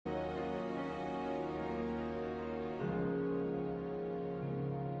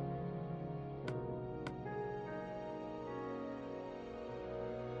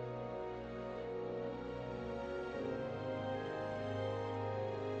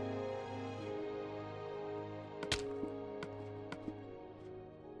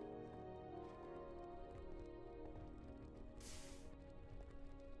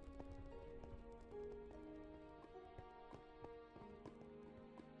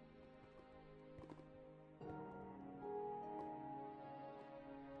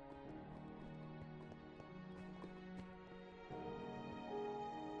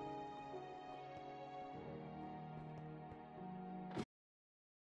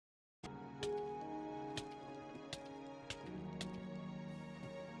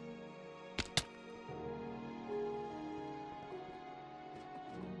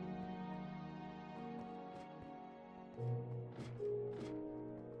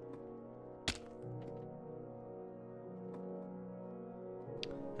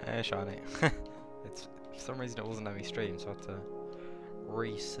Yeah, shiny. For some reason it wasn't letting me stream, so I had to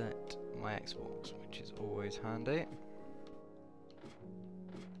reset my Xbox, which is always handy.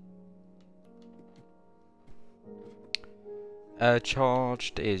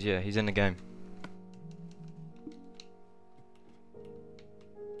 Charged is, yeah, he's in the game.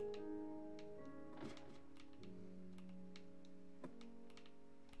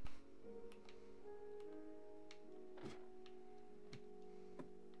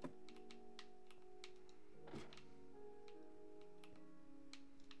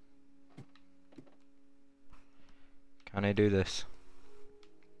 Can I do this?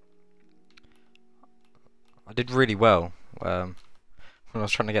 I did really well when I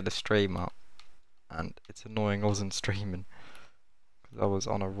was trying to get the stream up, and it's annoying I wasn't streaming because I was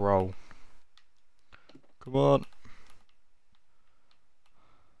on a roll. Come on.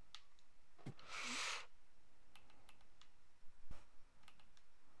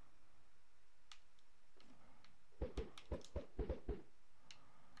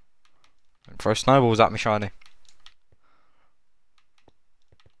 Don't throw snowballs at me, shiny.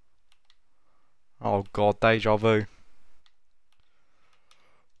 Oh god, deja vu.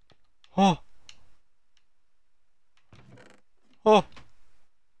 Oh! Oh!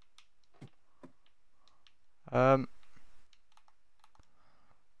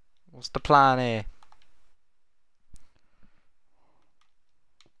 What's the plan here?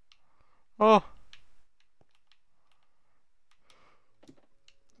 Oh!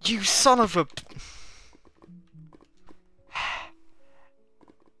 You son of a...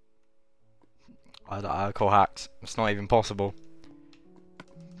 I call hacks. It's not even possible.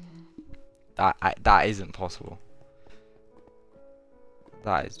 That isn't possible.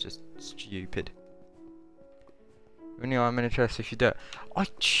 That is just stupid. Only I'm in a chest if you do it. I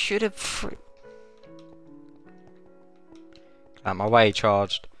should have Out my way,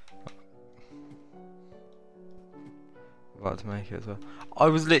 charged. About to make it as well. I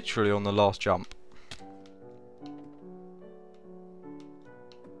was literally on the last jump.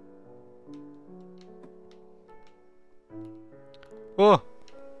 Oh!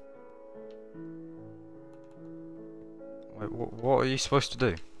 Wait, what are you supposed to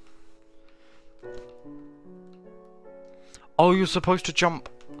do? Oh, you're supposed to jump.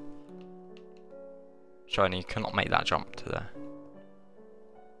 Shiny, you cannot make that jump to there.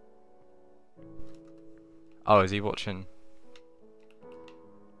 Oh, is he watching?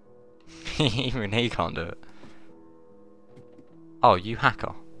 Even he can't do it. Oh, you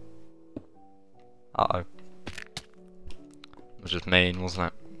hacker. Uh-oh. It was just mean,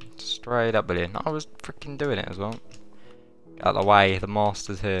 wasn't it? Straight up billion. I was freaking doing it as well. Get out of the way, the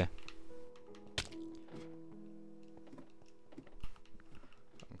master's here.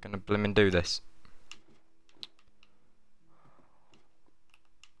 I'm gonna blimmin' do this.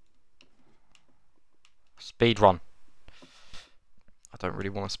 Speed run. I don't really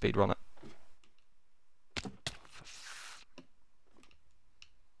want to speed run it.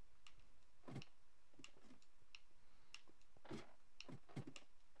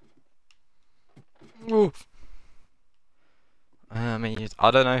 Ooh.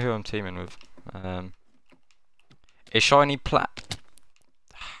 I don't know who I'm teaming with. Is Shiny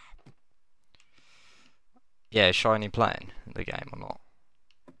Yeah, is Shiny playing the game or not?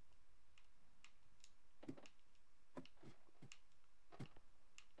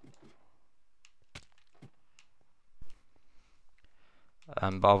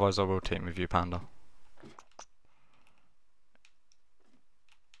 But otherwise I will team with you, Panda.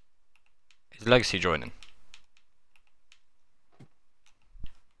 Is Legacy joining?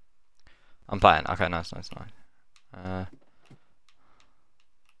 I'm playing. Okay, nice. It's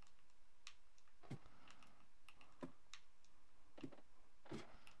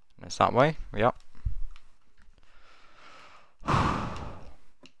that way. Yep.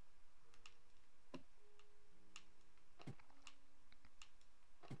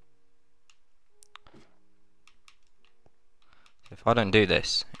 If I don't do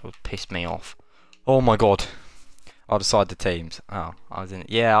this, it will piss me off. Oh my god. I'll decide the teams. Oh, I was in.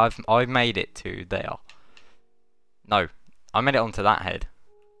 Yeah, I've made it to there. No, I made it onto that head.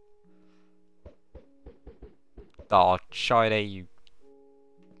 Oh, Shiny, you.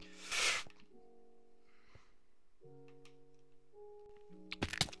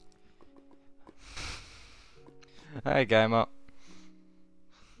 Hey, gamer.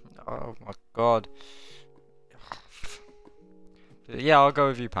 Oh my god. Yeah, I'll go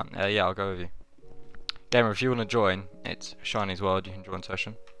with you, Pan. Yeah, I'll go with you. Gamer, if you want to join, it's Shiny's World. You can join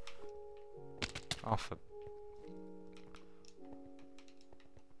session. Oh, for...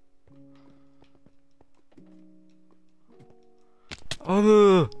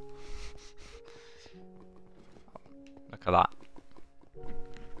 Oh!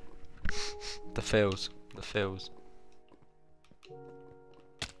 feels. The feels.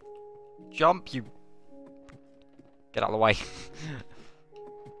 Jump, you. Get out of the way.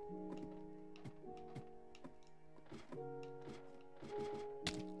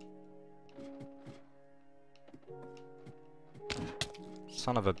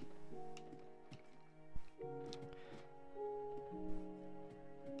 Son of a...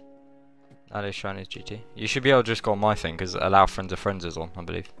 That is Shini's GT. You should be able to just go on my thing, because allow friends of friends is on, I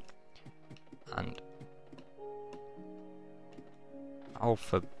believe. And... Oh,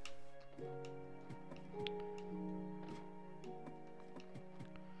 for...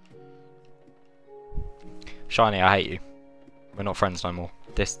 Shiny, I hate you. We're not friends no more.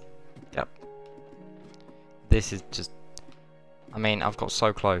 This... Yep. This is just... I mean, I've got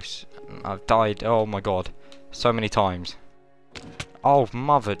so close. I've died, oh my god, so many times. Oh,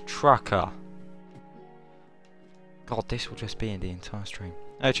 mother trucker. God, this will just be in the entire stream.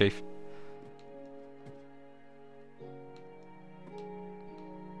 Hey, Chief.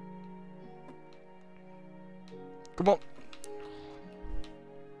 Come on.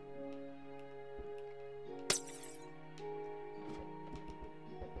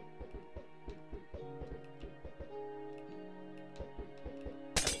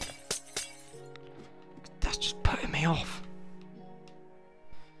 That's just putting me off.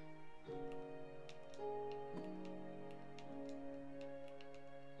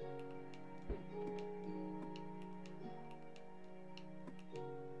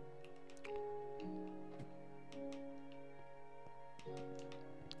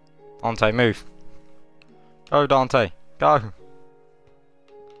 Dante, move. Go, Dante. Go.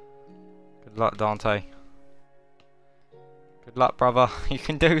 Good luck, Dante. Good luck, brother. You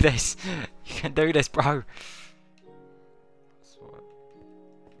can do this. You can do this, bro.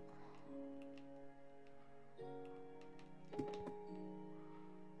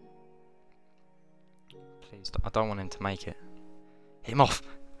 Please, I don't want him to make it. Hit him off.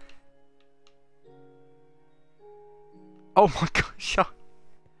 Oh my god, shut.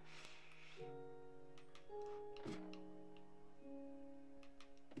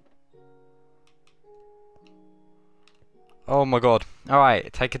 Oh my god.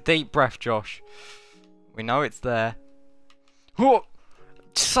 Alright, take a deep breath, Josh. We know it's there. Oh,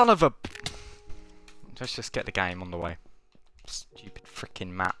 son of a... Let's just get the game on the way. Stupid freaking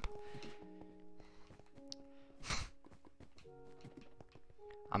map.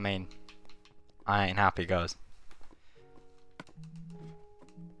 I mean, I ain't happy, guys.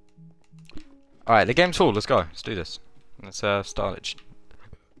 Alright, the game's full. Let's go. Let's do this. Let's start it.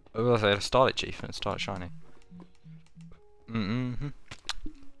 Let's start it, Chief, and start shiny.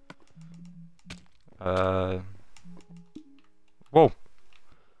 Whoa.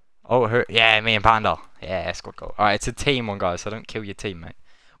 Oh, yeah, me and Panda. Yeah, squad goal. Alright, it's a team one, guys, so don't kill your teammate.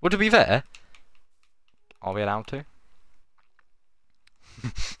 Well, to be fair, are we allowed to?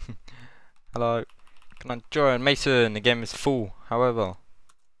 Hello. Can I join? Mason, the game is full, however.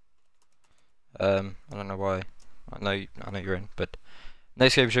 I don't know why. I know you're in, but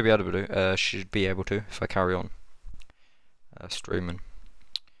next game should be able to do. Should be able to if I carry on streaming.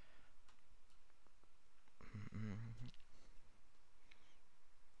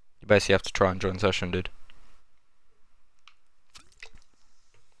 You basically have to try and join session, dude.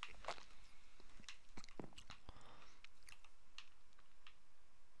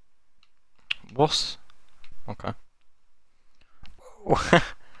 What? Okay.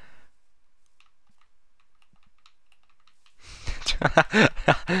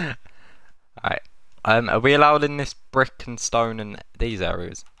 Alright. Are we allowed in this brick and stone and these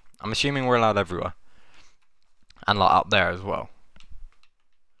areas? I'm assuming we're allowed everywhere. And like up there as well.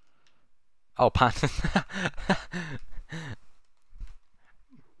 Oh, pan.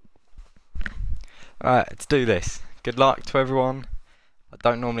 Alright, let's do this. Good luck to everyone. I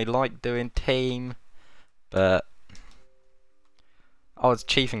don't normally like doing team, but... Oh, it's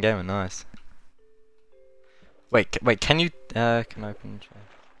Chief and Gamer, nice. Wait, can you, can I open...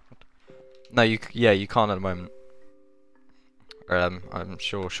 No, you can't at the moment. I'm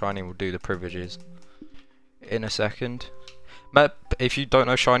sure Shiny will do the privileges in a second. But if you don't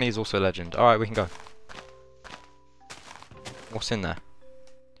know, Shiny is also a legend. Alright, we can go. What's in there?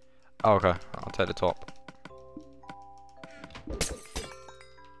 Oh, okay, I'll take the top.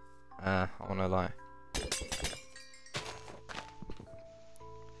 I wanna lie.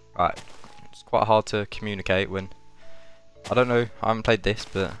 Right, it's quite hard to communicate when... I don't know, I haven't played this,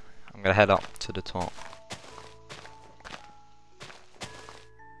 but I'm gonna head up to the top.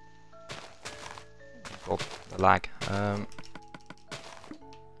 God, the lag.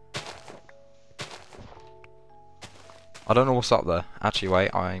 I I don't know what's up there. Actually,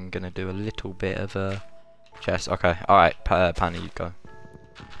 wait. I'm gonna do a little bit of a chest. Okay. All right. Panny, you go.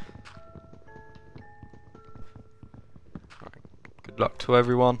 Right. Good luck to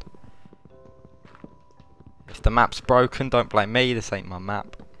everyone. If the map's broken, don't blame me. This ain't my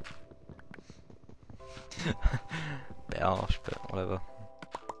map. Bit harsh, but whatever.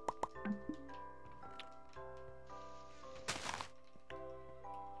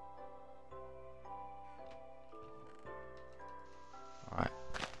 Alright.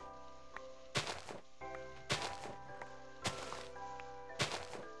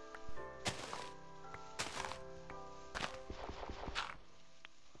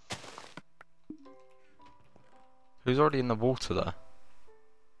 Who's already in the water there?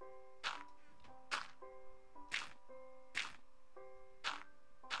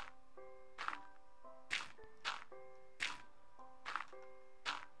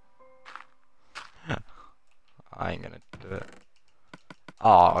 I ain't gonna do it. Oh,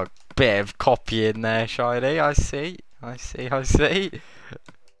 a bit of copying there, Shiny. I see. I see.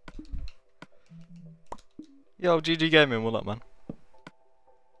 Yo, GG Gaming, what up, man?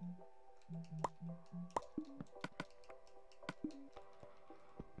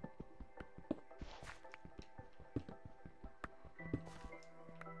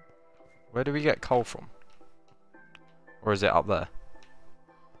 Where do we get coal from? Or is it up there?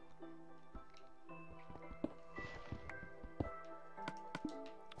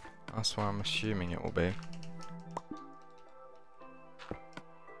 That's where I'm assuming it will be.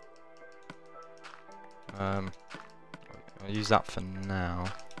 I'll use that for now.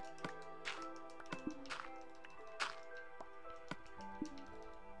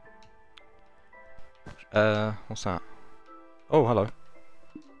 What's that? Oh, hello.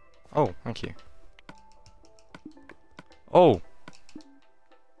 Oh, thank you. Oh!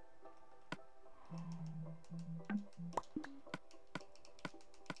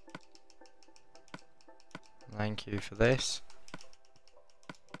 Thank you for this.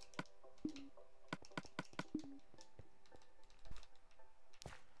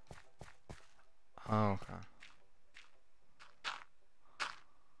 Oh, okay.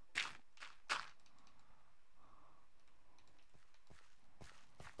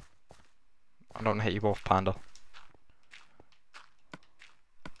 I don't hit you off, Panda.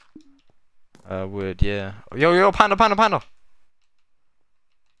 Wood, yeah. Yo, Panda!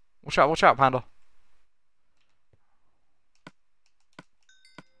 Watch out, Panda.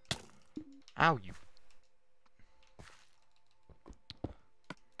 Ow, you.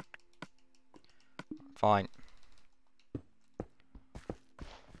 Fine.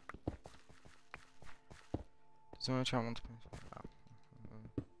 Does anyone chat want to play?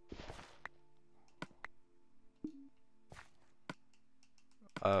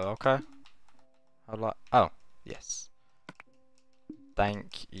 Okay. I'd like. Oh, yes.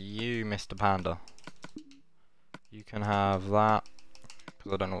 Thank you, Mr. Panda. You can have that,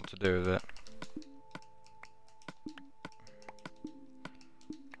 because I don't know what to do with it.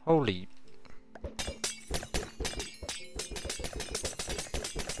 Holy.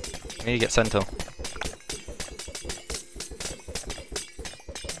 I need to get Sentinel.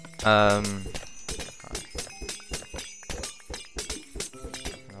 Have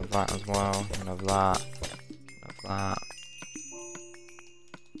that as well, and have that, have that.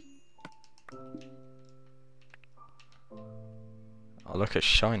 Oh, look at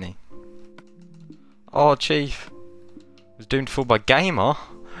Shiny. Oh, Chief was doomed to fall by Gamer.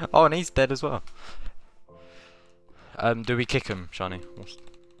 Oh, and he's dead as well. Do we kick him, Shiny?